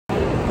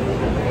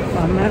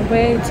on my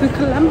way to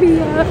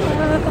Colombia.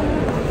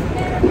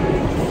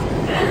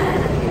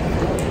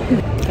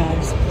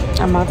 Guys,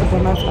 I'm about to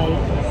board my flight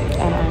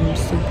and I'm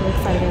super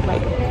excited.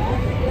 Like,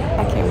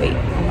 I can't wait.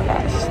 Oh my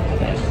gosh.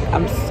 Like,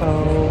 I'm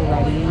so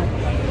ready.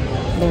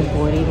 They're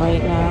boarding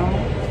right now.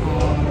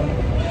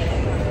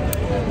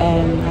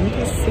 And I'm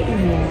just sitting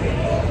here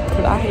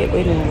because I hate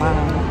waiting in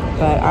line.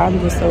 But I'm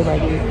just so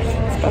ready,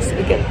 especially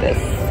to get this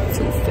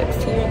tooth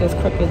fixed here, this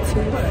crooked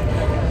tooth.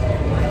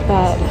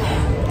 But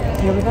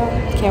here we go.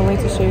 Can't wait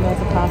to show you guys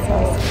the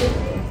process.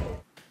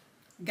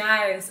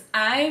 Guys,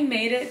 I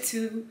made it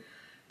to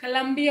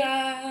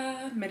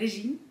Colombia,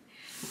 Medellin.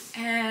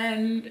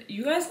 And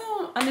you guys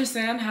don't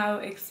understand how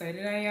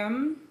excited I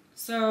am.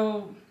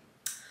 So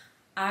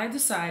I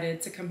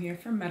decided to come here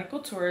for medical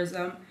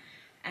tourism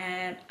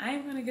and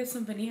I'm gonna get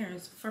some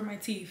veneers for my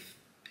teeth.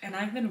 And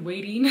I've been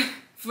waiting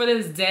for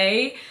this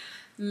day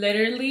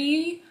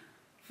literally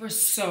for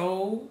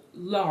so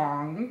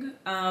long.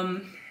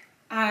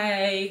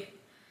 I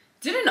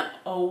didn't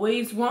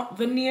always want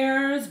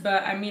veneers,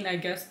 but I mean, I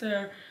guess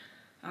they're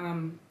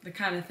the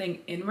kind of thing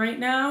in right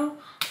now.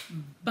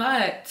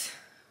 But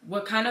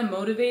what kind of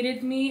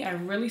motivated me, I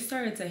really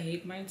started to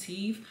hate my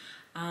teeth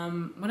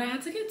when I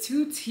had to get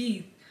 2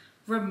 teeth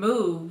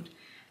removed.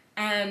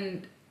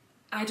 And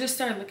I just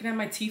started looking at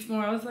my teeth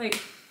more. I was like,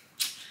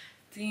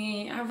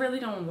 dang, I really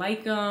don't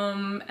like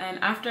them. And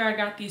after I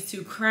got these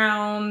 2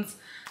 crowns,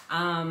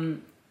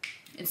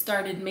 it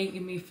started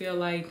making me feel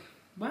like,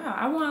 wow,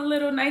 I want a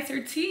little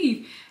nicer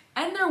teeth.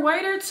 And they're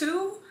whiter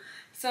too.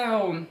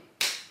 So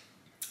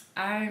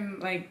I'm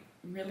like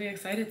really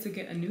excited to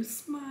get a new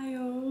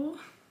smile.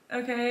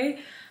 Okay.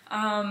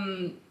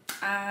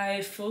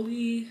 I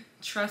fully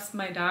trust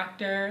my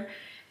doctor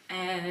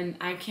and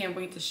I can't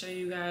wait to show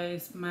you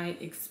guys my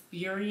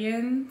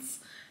experience.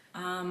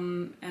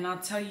 And I'll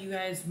tell you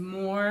guys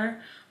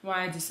more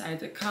why I decided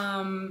to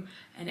come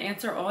and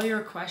answer all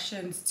your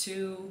questions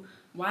too.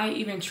 Why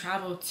even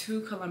travel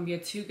to Colombia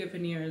to get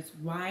veneers?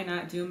 Why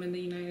not do them in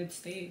the United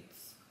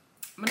States?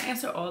 I'm gonna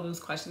answer all those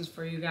questions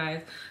for you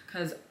guys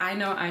because I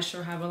know I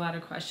sure have a lot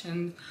of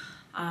questions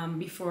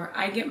before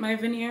I get my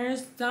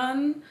veneers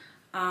done.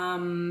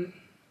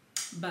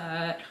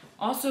 But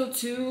also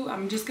too,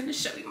 I'm just gonna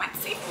show you my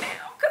teeth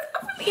now because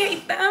I really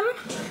hate them.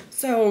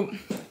 So,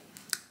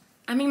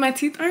 I mean, my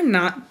teeth are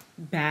not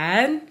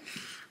bad,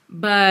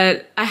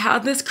 but I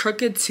have this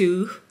crooked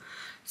tooth.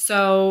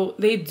 So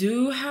they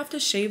do have to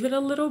shave it a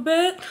little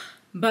bit,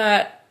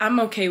 but I'm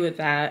okay with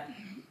that.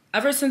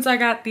 Ever since I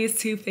got these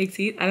 2 fake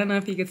teeth, I don't know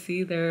if you can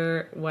see,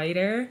 they're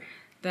whiter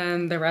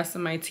than the rest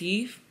of my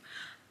teeth.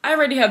 I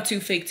already have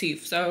 2 fake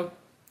teeth, so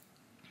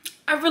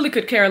I really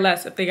could care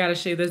less if they gotta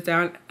shave this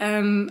down.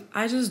 And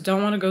I just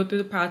don't wanna go through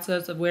the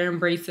process of wearing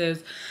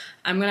braces.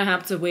 I'm gonna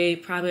have to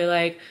wait probably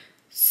like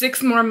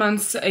 6 more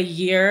months to a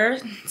year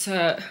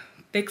to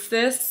fix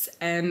this.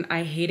 And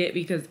I hate it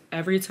because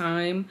every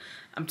time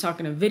I'm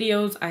talking to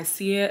videos, I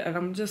see it and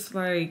I'm just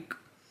like,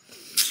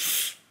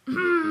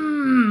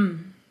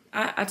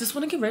 I just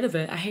want to get rid of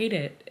it. I hate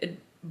it. It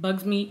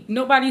bugs me.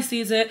 Nobody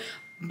sees it,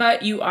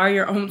 but you are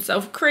your own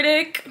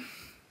self-critic.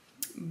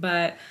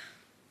 But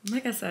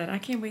like I said, I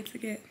can't wait to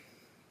get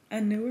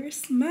a newer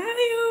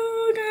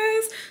smile,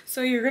 guys.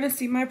 So you're going to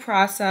see my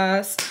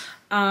process.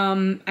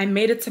 I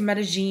made it to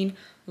Medellin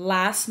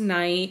last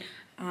night.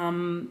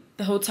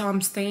 The hotel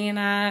I'm staying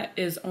at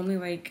is only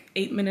like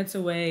 8 minutes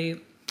away.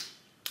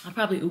 I'll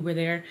probably Uber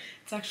there.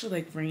 It's actually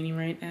like raining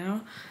right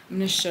now. I'm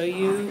gonna show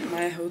you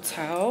my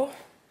hotel.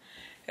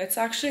 It's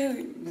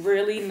actually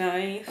really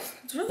nice.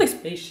 It's really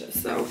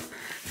spacious. So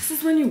this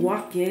is when you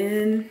walk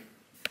in.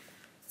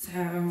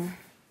 So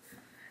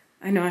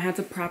I know I had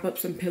to prop up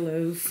some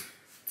pillows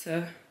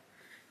to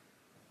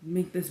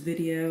make this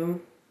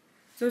video.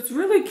 So it's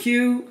really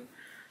cute.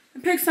 I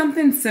picked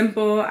something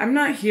simple. I'm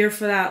not here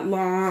for that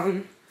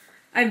long.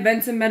 I've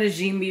been to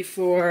Medellin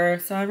before,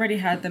 so I already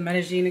had the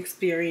Medellin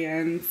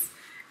experience.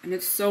 And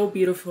it's so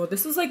beautiful.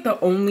 This is like the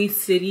only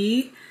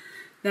city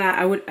that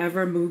I would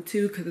ever move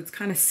to because it's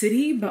kind of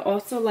city, but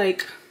also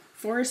like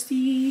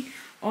foresty,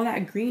 all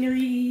that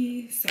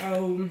greenery.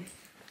 So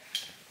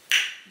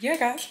yeah,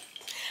 guys,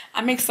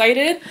 I'm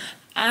excited.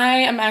 I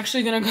am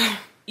actually gonna go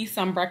eat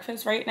some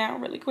breakfast right now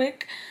really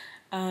quick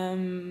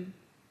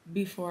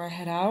before I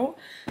head out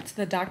to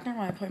the doctor.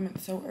 My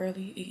appointment's so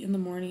early, 8 in the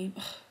morning.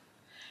 Ugh.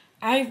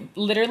 I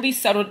literally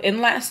settled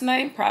in last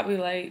night, probably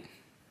like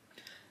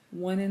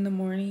 1 in the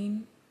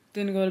morning.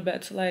 Didn't go to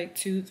bed till like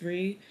 2,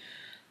 3.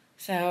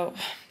 So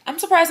I'm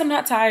surprised I'm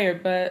not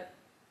tired, but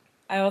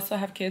I also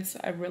have kids, so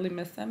I really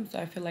miss them. So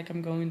I feel like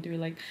I'm going through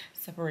like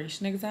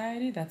separation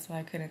anxiety. That's why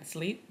I couldn't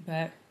sleep.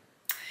 But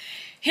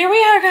here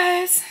we are,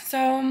 guys. So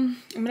I'm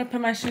gonna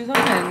put my shoes on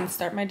and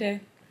start my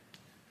day.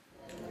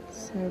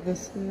 So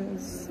this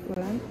is what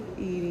I'm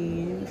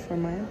eating for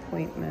my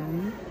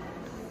appointment.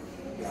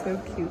 So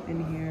cute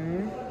in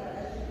here.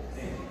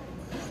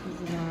 This is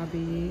the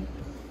lobby.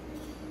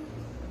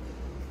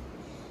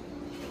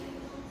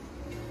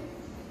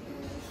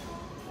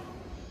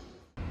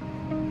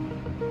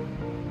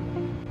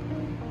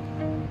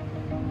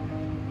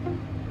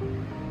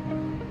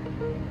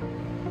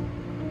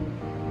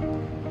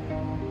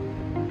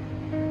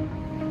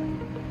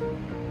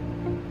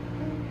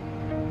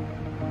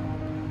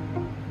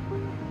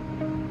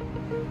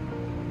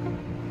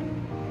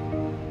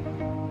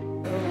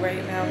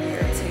 right now we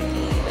are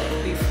taking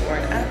before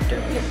and after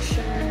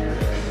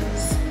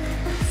pictures.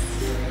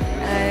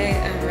 I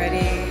am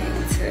ready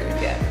to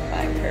get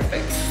my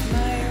perfect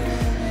smile.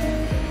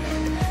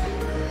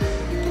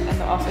 And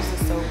the office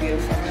is so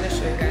beautiful. I'm going to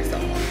show you guys the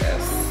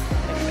office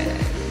in a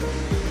minute.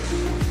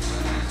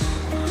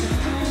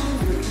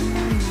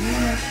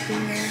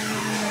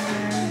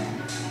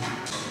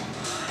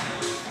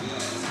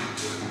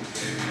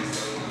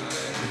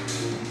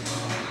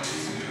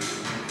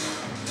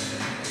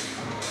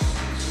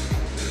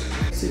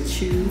 To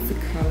choose the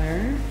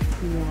color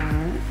you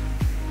want.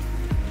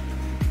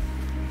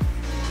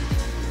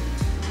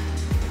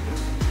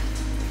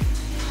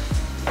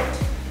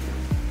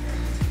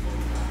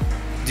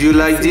 Do you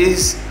like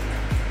this?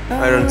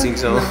 I don't think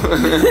so. No.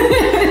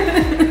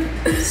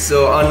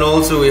 So, and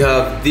also we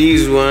have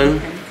this one,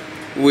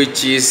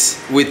 which is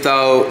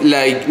without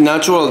like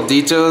natural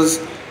details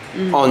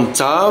on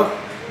top,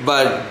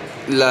 but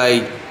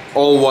like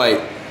all white.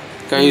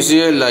 Can you see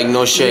it? Like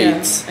no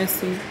shades. Yeah, I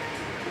see.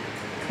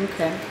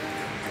 Okay.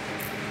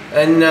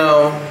 And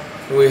now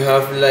we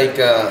have like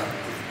a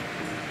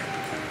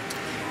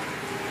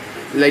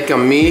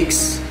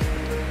mix.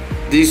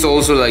 This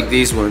also like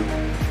this one.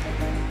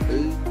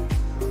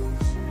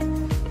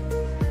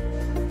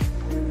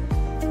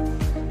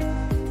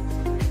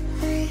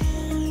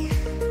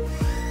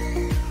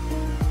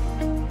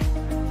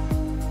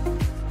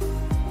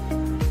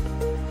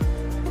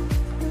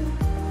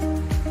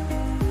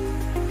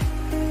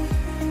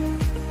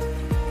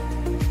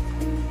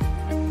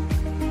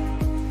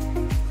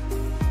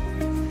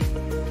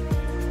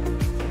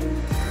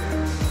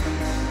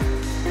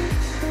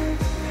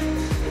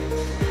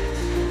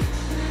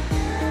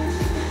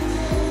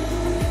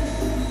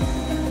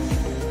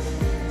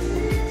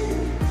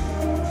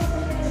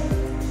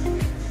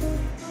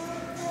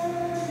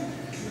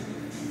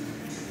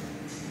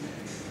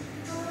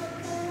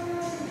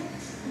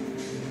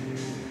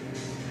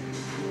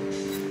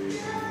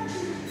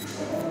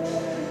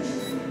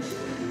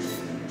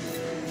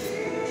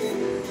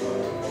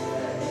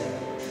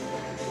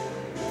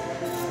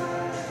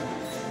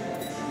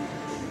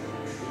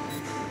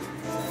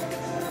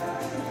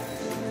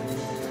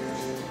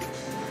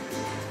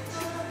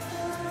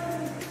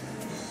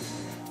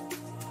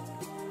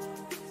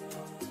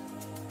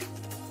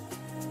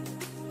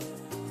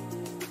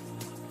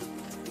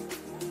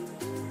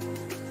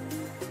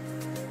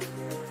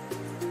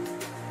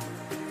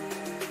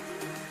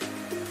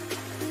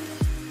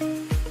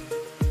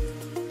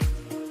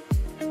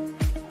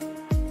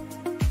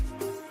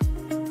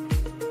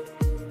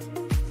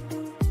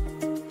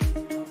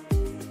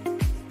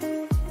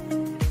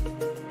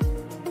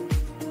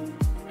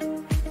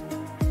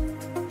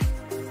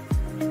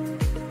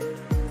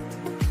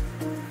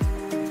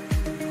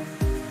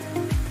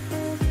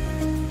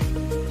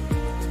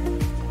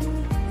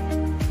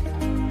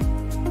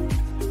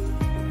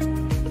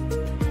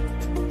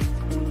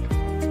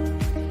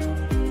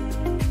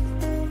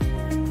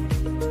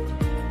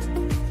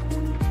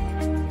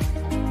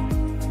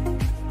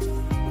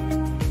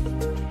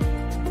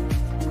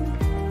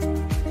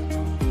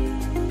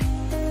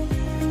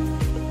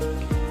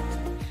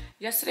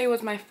 Yesterday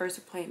was my first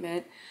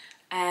appointment,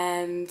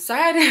 and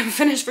sorry I didn't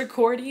finish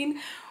recording.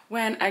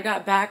 When I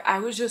got back, I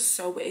was just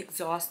so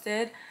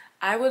exhausted.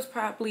 I was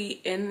probably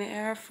in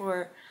there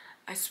for,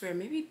 I swear,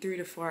 maybe 3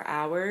 to 4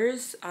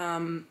 hours.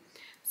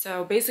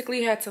 So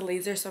basically I had to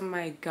laser some of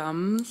my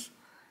gums.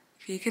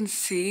 If you can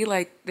see,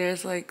 like,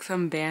 there's like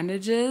some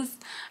bandages.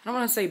 I don't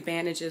want to say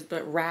bandages,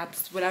 but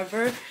wraps,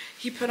 whatever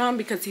he put on,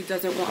 because he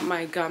doesn't want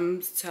my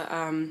gums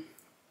to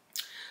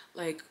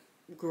like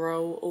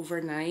grow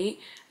overnight,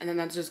 and then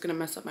that's just gonna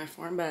mess up my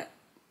form. But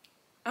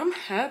I'm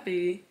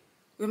happy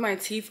with my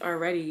teeth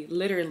already.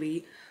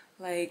 Literally,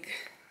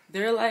 like,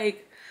 they're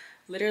like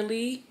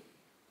literally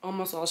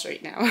almost all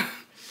straight now.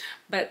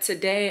 But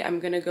today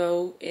I'm gonna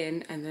go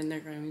in, and then they're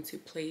going to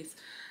place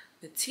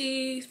the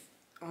teeth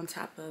on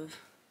top of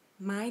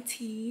my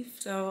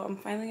teeth. So I'm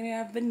finally gonna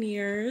have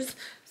veneers,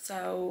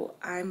 so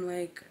I'm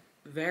like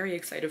very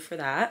excited for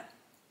that.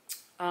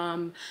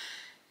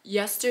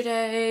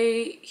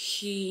 Yesterday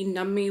he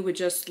numbed me with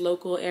just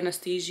local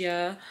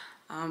anesthesia,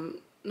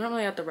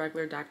 normally at the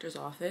regular doctor's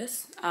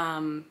office.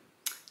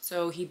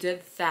 So he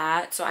did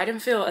that, so I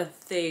didn't feel a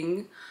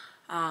thing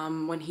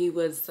when he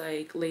was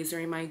like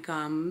lasering my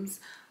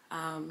gums.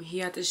 He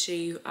had to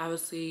shave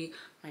obviously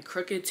my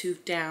crooked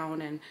tooth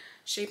down and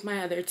shape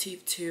my other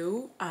teeth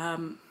too.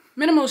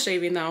 Minimal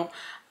shaving though.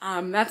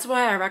 That's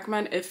why I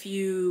recommend, if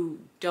you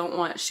don't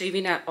want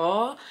shaving at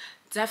all,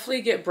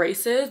 definitely get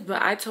braces.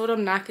 But I told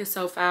him, knock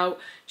yourself out,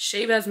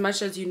 shave as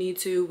much as you need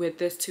to with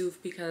this tooth,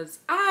 because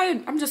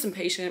I'm just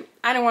impatient.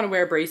 I don't want to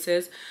wear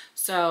braces.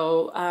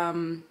 So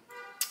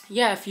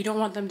yeah, if you don't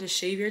want them to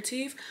shave your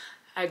teeth,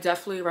 I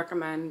definitely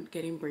recommend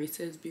getting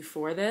braces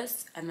before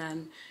this, and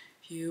then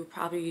you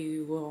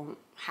probably won't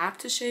have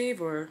to shave,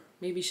 or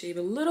maybe shave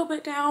a little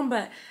bit down.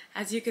 But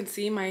as you can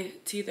see, my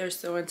teeth are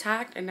still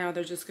intact, and now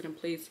they're just gonna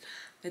place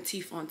the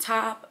teeth on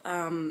top.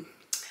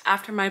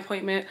 After my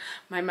appointment,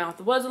 my mouth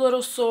was a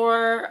little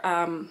sore.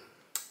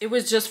 It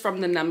was just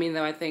from the numbing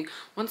though, I think.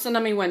 Once the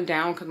numbing went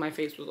down, because my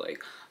face was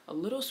like a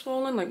little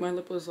swollen, like my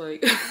lip was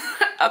like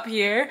up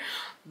here.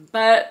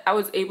 But I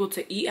was able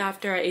to eat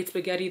after I ate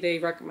spaghetti. They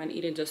recommend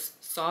eating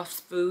just soft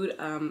food.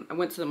 I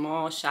went to the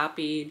mall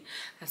shopping.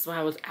 That's why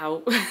I was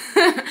out.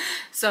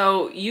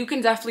 So you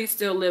can definitely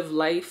still live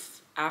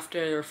life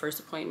after your first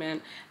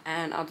appointment.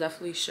 And I'll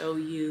definitely show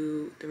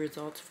you the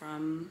results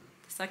from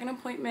the second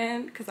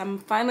appointment, because I'm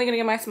finally gonna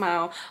get my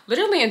smile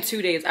literally in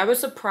 2 days. I was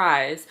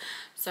surprised.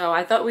 So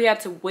I thought we had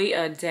to wait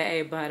a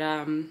day, but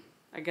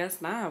I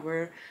guess not.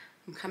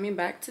 I'm coming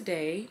back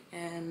today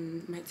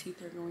and my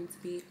teeth are going to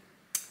be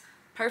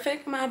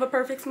perfect. I'm gonna have a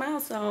perfect smile,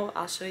 so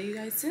I'll show you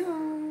guys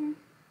soon.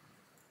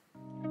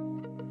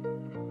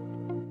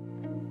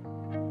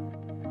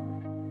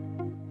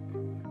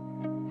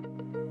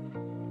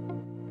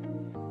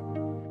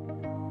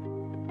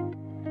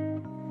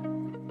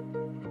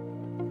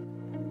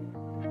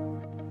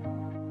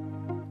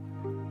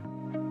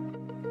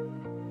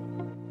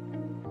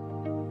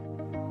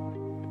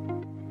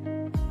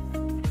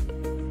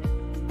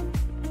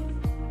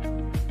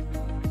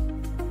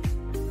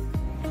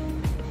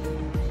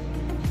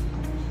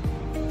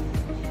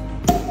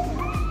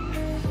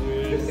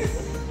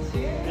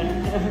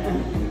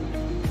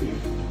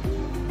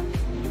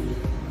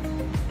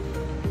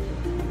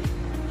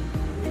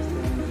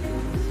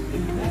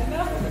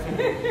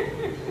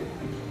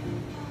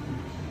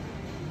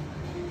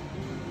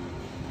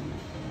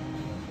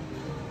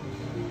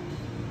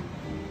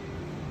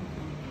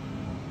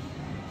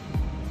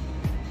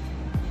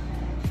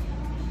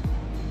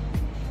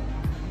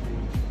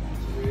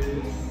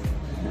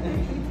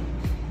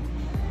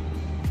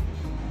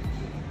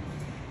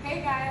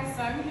 Hey guys,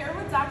 so I'm here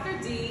with Dr.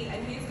 D,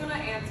 and he's going to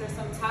answer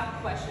some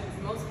top questions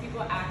most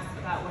people ask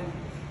about when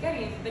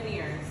getting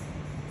veneers.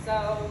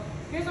 So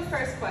here's the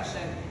first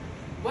question.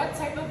 What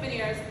type of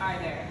veneers are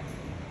there?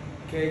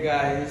 Okay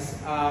guys,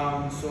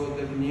 so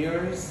the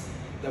veneers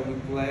that we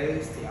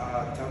place, the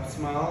top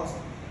smiles,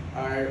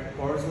 are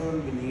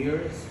porcelain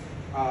veneers.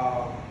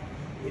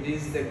 It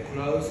is the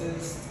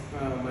closest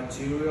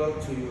material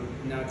to your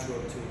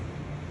natural tooth.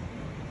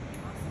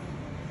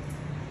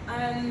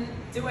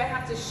 Do I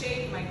have to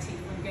shave my teeth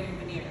when getting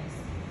veneers?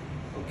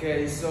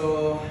 Okay,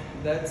 so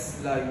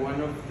that's like one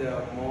of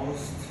the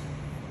most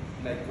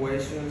like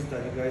questions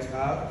that you guys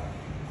have.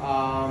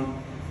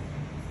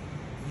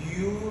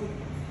 You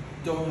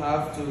don't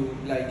have to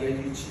like get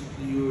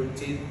your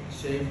teeth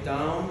shaved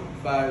down,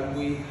 but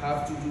we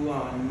have to do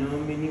a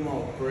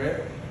non-minimal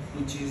prep,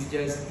 which is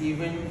just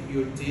even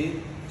your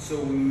teeth.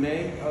 So we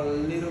make a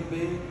little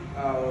bit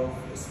of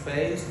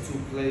space to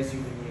place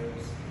your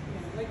veneers.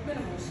 Yeah, like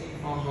minimal shave.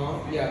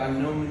 Yeah, a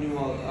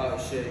non-minimal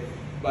shave,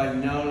 but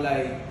not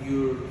like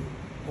your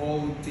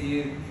whole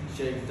teeth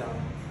shaved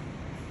down.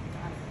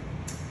 Got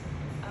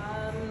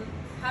it.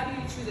 How do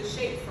you choose a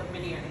shape for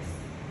veneers?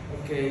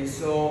 Okay,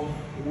 so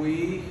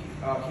we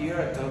here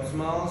at Top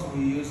Smiles,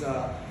 we use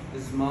a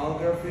smile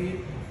graphite.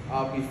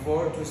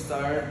 Before to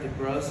start the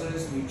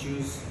process, we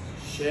choose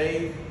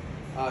shape,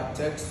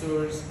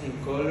 textures, and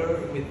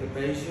color with the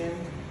patient,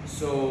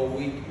 so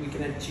we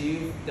can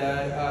achieve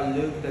that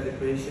look that the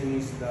patient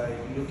is like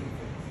looking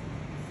for.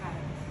 Got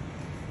it.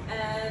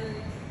 And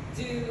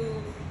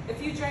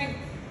if you drink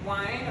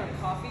wine or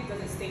coffee,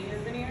 does it stain your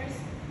veneers?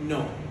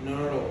 No,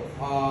 not at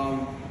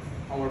all.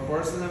 Our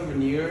porcelain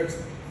veneers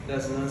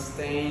does not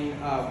stain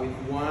with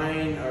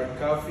wine or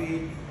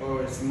coffee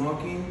or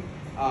smoking.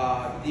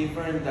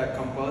 Different than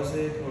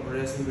composite or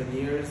resin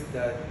veneers,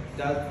 that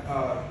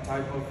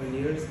type of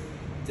veneers,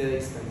 they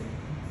stain.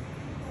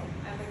 Oh,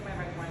 I think my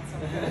red wine's so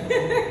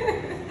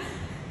good.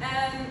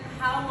 And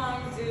how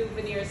long do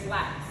veneers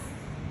last?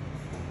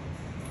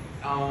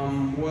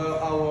 Well,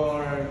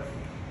 our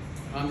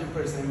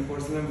 100%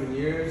 porcelain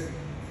veneers,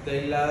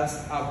 they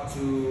last up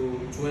to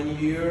 20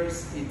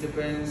 years. It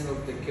depends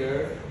of the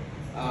care.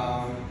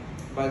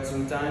 But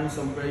sometimes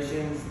some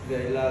patients,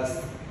 they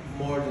last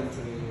more than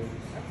 20 years.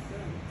 That's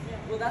good. Yeah.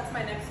 Well, that's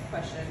my next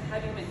question. How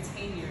do you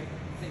maintain your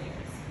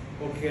veneers?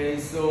 Okay,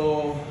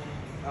 so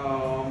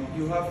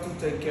you have to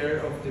take care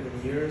of the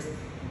veneers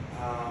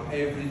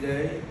every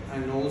day,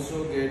 and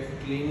also get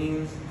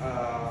cleanings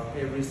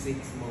every 6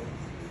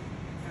 months.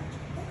 Gotcha.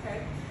 Okay.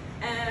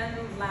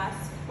 And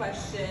last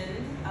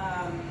question.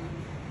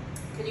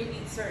 Can you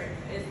eat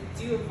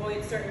do you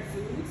avoid certain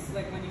foods,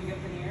 like when you get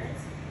veneers?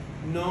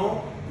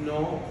 No.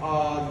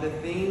 The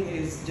thing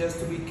is just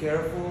to be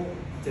careful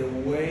the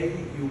way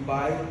you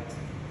bite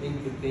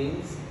into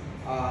things.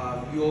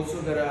 You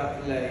also gotta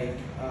like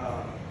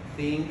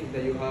think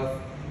that you have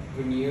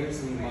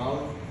veneers in your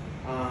mouth.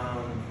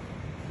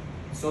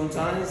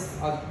 Sometimes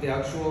the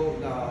actual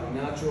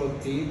natural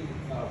teeth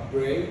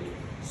break.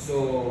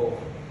 So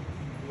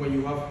when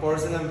you have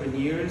porcelain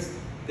veneers,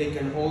 they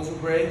can also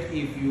break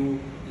if you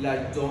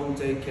like don't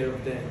take care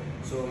of them.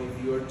 So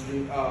if you're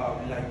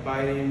like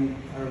biting,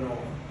 I don't know,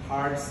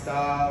 hard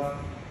stuff,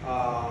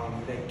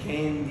 like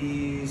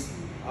candies,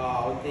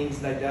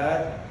 things like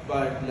that,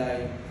 but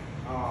like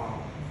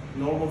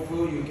normal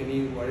food, you can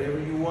eat whatever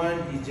you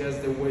want. It's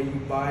just the way you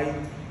bite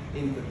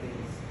into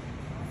things.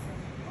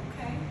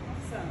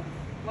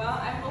 Well,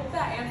 I hope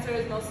that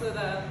answers most of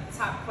the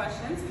top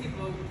questions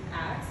people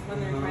ask when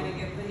they're trying to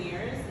get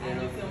veneers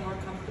and you feel more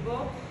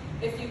comfortable.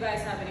 If you guys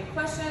have any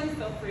questions,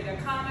 feel free to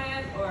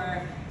comment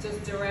or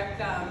just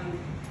direct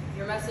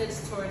your message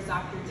towards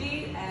Dr.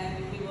 D,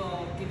 and he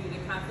will give you the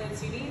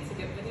confidence you need to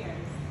get veneers.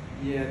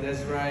 Yeah,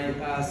 that's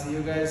right. See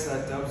you guys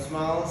at Top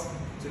Smiles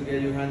to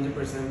get you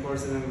 100%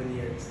 porcelain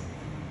veneers.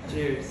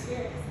 Cheers.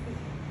 Cheers.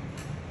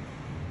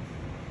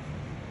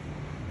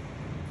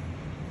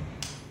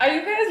 Are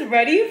you guys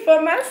ready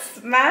for my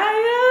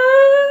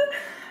smile?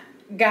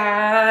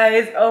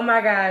 Guys, oh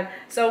my God.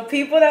 So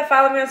people that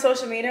follow me on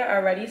social media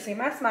already see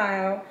my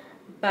smile,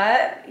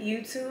 but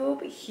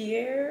YouTube,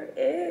 here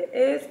it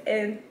is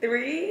in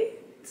 3,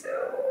 2,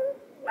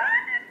 1.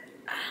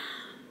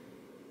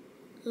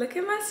 Look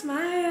at my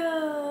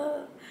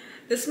smile.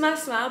 This is my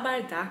smile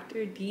by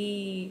Dr.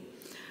 D.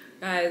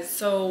 Guys,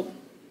 so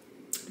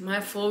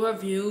my full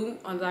review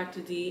on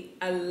Dr. D,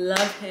 I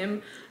love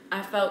him.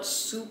 I felt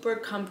super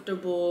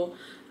comfortable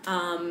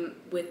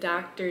with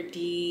Dr.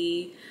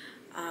 D.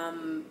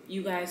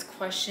 You guys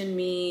questioned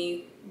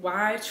me,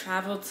 why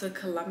travel to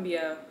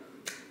Colombia?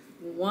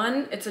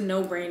 One, it's a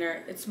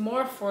no-brainer. It's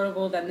more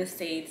affordable than the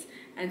States.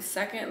 And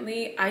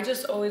secondly, I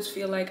just always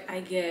feel like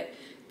I get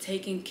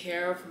taken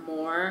care of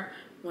more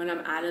when I'm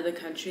out of the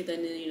country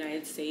than in the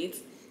United States.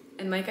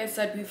 And like I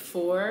said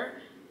before,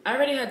 I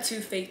already had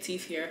 2 fake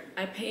teeth here.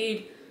 I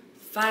paid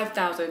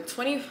 $5,000,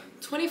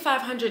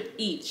 $2,500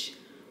 each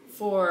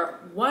for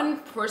 1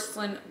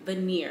 porcelain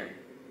veneer.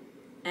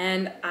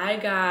 And I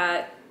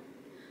got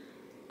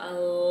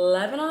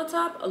 11 on the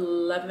top,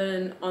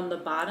 11 on the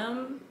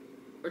bottom,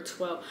 or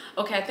 12.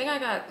 Okay, I think I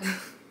got,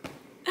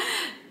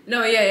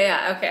 no,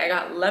 yeah. Okay, I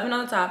got 11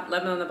 on the top,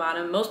 11 on the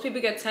bottom. Most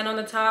people get 10 on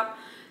the top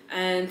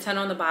and 10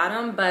 on the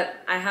bottom,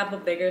 but I have a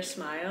bigger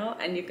smile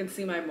and you can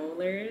see my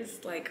molars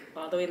like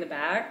all the way in the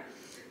back.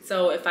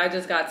 So if I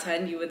just got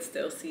 10, you would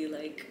still see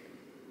like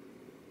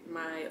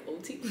my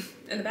old teeth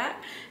in the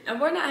back, and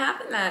we're not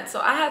having that.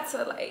 So I had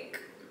to like,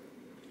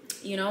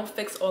 you know,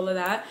 fix all of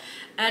that.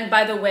 And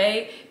by the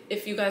way,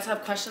 if you guys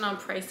have question on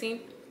pricing,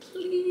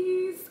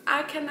 please,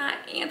 I cannot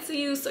answer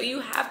you, so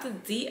you have to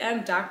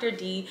DM Dr.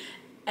 D.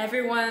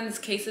 Everyone's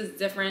case is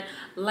different.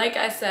 Like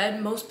I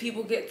said, most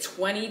people get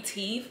 20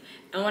 teeth,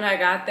 and when I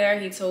got there,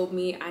 he told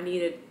me I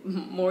needed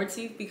more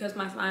teeth because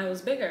my smile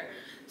was bigger.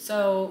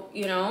 So,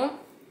 you know,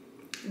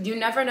 you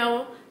never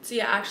know till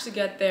you actually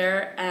get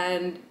there.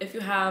 And if you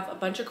have a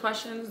bunch of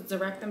questions,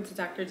 direct them to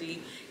Dr.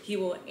 D. He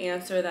will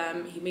answer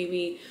them. He made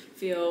me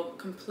feel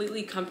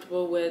completely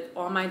comfortable with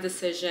all my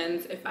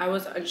decisions. If I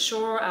was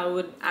unsure, I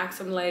would ask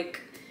him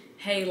like,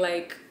 hey,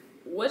 like,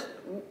 what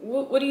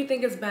do you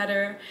think is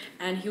better?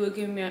 And he would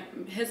give me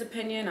his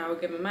opinion, I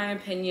would give him my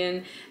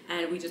opinion,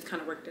 and we just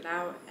kind of worked it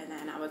out. And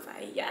then I was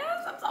like, yes,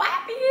 I'm so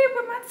happy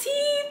with my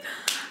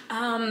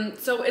teeth.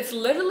 So it's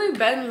literally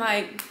been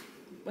like,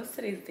 what's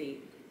today's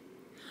date?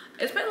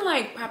 It's been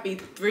like probably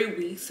 3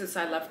 weeks since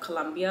I left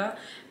Colombia,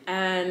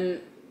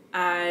 and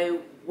I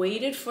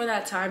waited for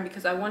that time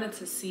because I wanted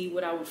to see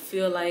what I would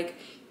feel like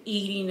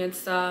eating and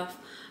stuff.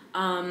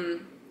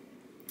 And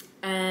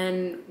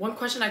one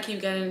question I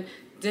keep getting,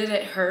 did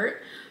it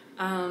hurt?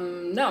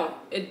 No,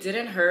 it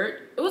didn't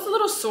hurt. It was a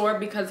little sore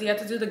because he had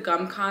to do the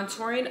gum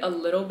contouring a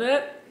little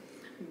bit,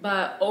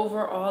 but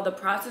overall the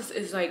process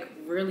is like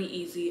really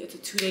easy. It's a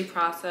 2-day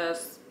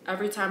process.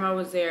 Every time I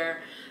was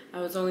there, I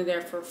was only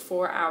there for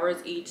 4 hours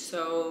each.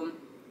 So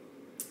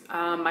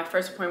my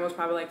first appointment was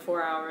probably like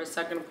 4 hours,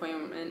 second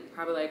appointment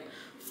probably like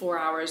 4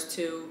 hours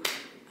too.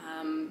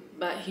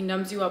 But he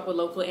numbs you up with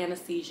local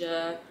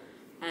anesthesia,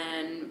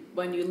 and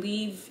when you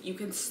leave, you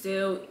can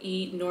still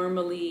eat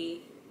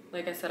normally.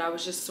 Like I said, I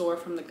was just sore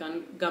from the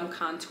gum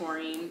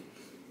contouring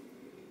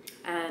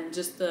and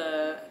just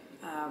the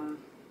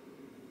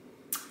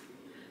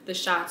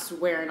shots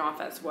wearing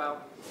off as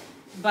well.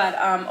 But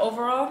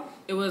overall,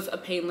 it was a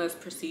painless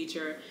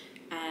procedure,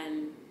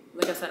 and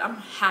like I said, I'm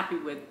happy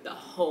with the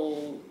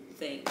whole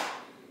thing.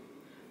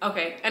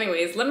 Okay,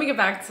 anyways, let me get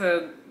back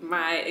to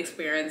my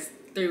experience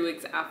 3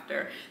 weeks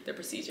after the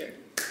procedure.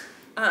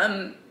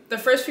 The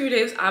first few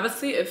days,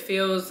 obviously, it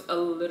feels a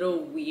little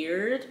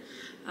weird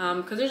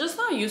because you're just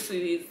not used to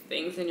these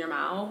things in your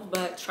mouth.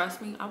 But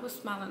trust me, I was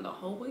smiling the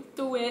whole way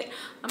through it.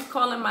 I'm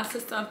calling my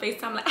sister on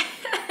FaceTime like,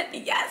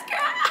 yes, girl.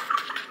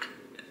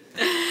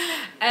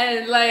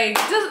 And like,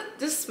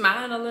 just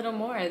smiling a little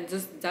more. It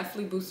just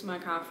definitely boosted my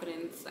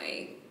confidence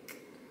like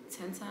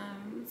 10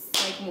 times,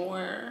 like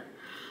more.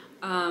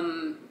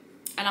 And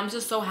I'm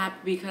just so happy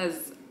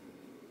because,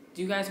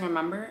 do you guys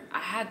remember? I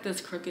had this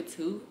crooked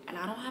tooth, and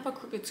I don't have a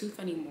crooked tooth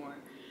anymore.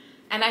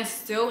 And I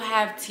still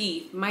have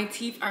teeth. My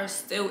teeth are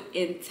still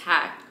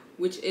intact,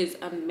 which is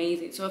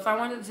amazing. So if I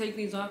wanted to take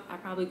these off, I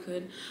probably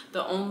could.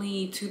 The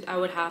only tooth I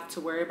would have to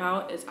worry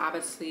about is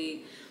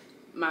obviously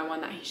my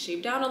one that he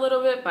shaved down a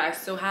little bit, but I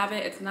still have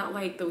it. It's not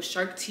like those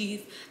shark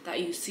teeth that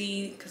you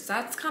see, because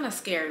that's kind of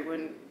scary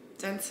when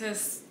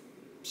dentists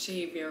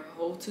shave your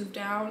whole tooth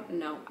down.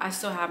 No, I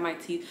still have my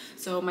teeth.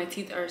 So my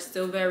teeth are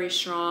still very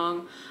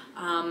strong.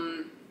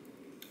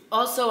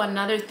 Also,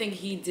 another thing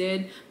he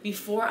did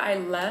before I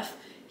left,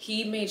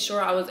 he made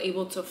sure I was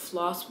able to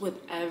floss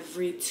with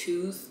every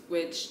tooth,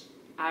 which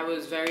I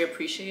was very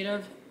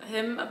appreciative of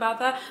him about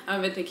that. I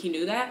don't even think he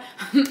knew that.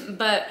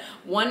 But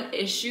one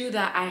issue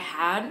that I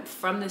had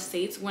from the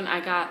States when I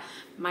got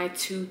my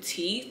two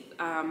teeth,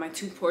 my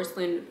two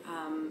porcelain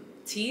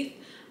teeth,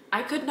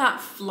 I could not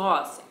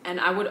floss, and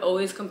I would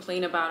always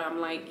complain about it.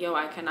 I'm like, yo,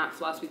 I cannot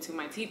floss between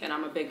my teeth, and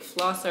I'm a big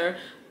flosser.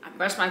 I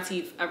brush my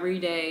teeth every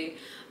day.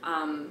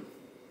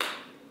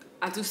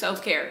 I do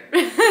self-care.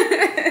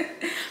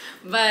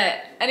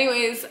 But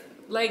anyways,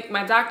 like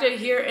my doctor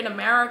here in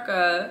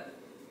America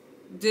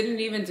didn't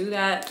even do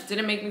that,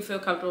 didn't make me feel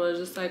comfortable. It was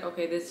just like,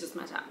 okay, this is just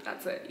my job,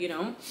 that's it, you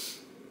know.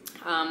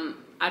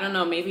 I don't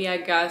know, maybe I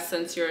guess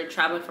since you're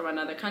traveling from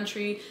another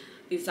country,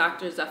 these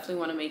doctors definitely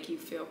want to make you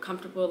feel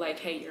comfortable, like,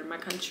 hey, you're in my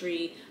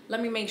country,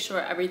 let me make sure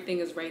everything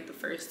is right the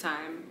first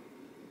time.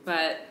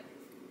 But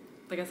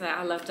like I said,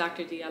 I love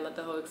Dr. D, I love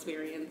the whole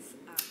experience.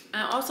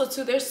 And also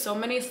too, there's so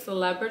many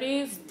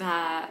celebrities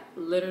that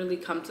literally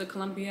come to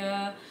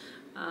Colombia.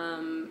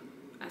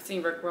 I've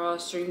seen Rick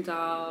Ross, Stream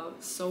Doll,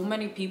 so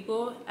many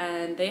people,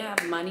 and they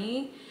have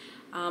money,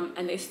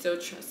 and they still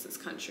trust this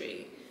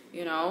country,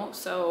 you know?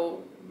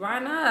 So why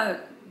not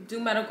do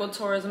medical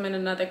tourism in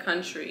another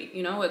country?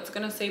 You know, it's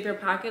gonna save your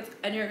pockets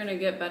and you're gonna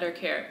get better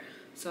care.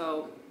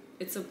 So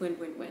it's a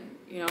win-win-win,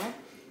 you know?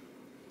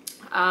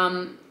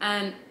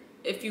 And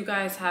if you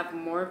guys have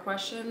more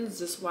questions,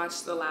 just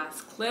watch the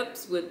last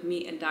clips with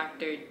me and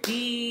Dr.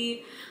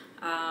 D.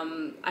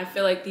 I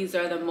feel like these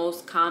are the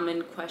most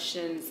common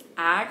questions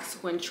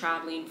asked when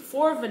traveling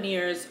for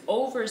veneers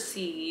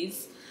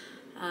overseas.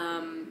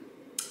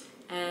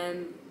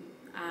 And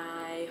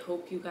I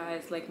hope you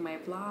guys like my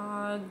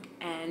vlog,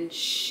 and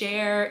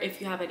share if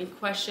you have any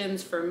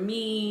questions for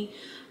me,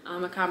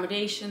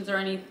 accommodations or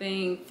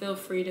anything. Feel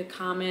free to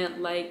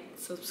comment, like,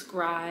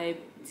 subscribe,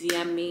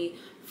 DM me,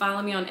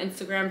 follow me on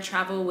Instagram,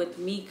 Travel with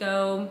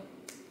Miko.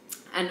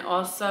 And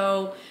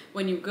also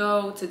when you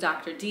go to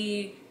Dr.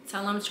 D,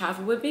 tell him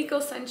Travel with Miko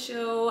sent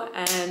you,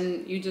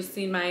 and you just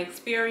seen my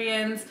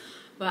experience.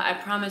 But I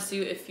promise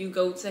you, if you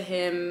go to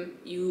him,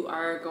 you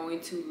are going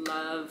to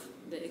love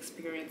the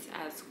experience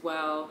as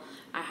well.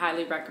 I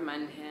highly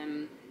recommend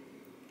him.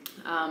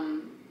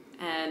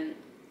 And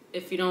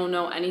if you don't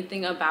know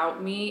anything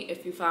about me,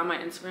 if you follow my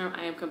Instagram,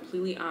 I am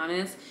completely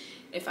honest.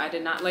 If I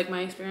did not like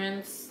my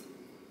experience,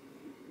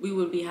 we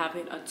would be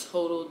having a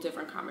total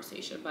different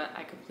conversation. But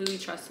I completely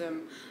trust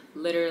him,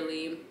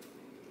 literally.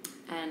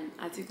 And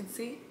as you can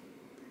see,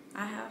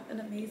 I have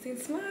an amazing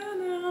smile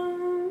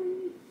now.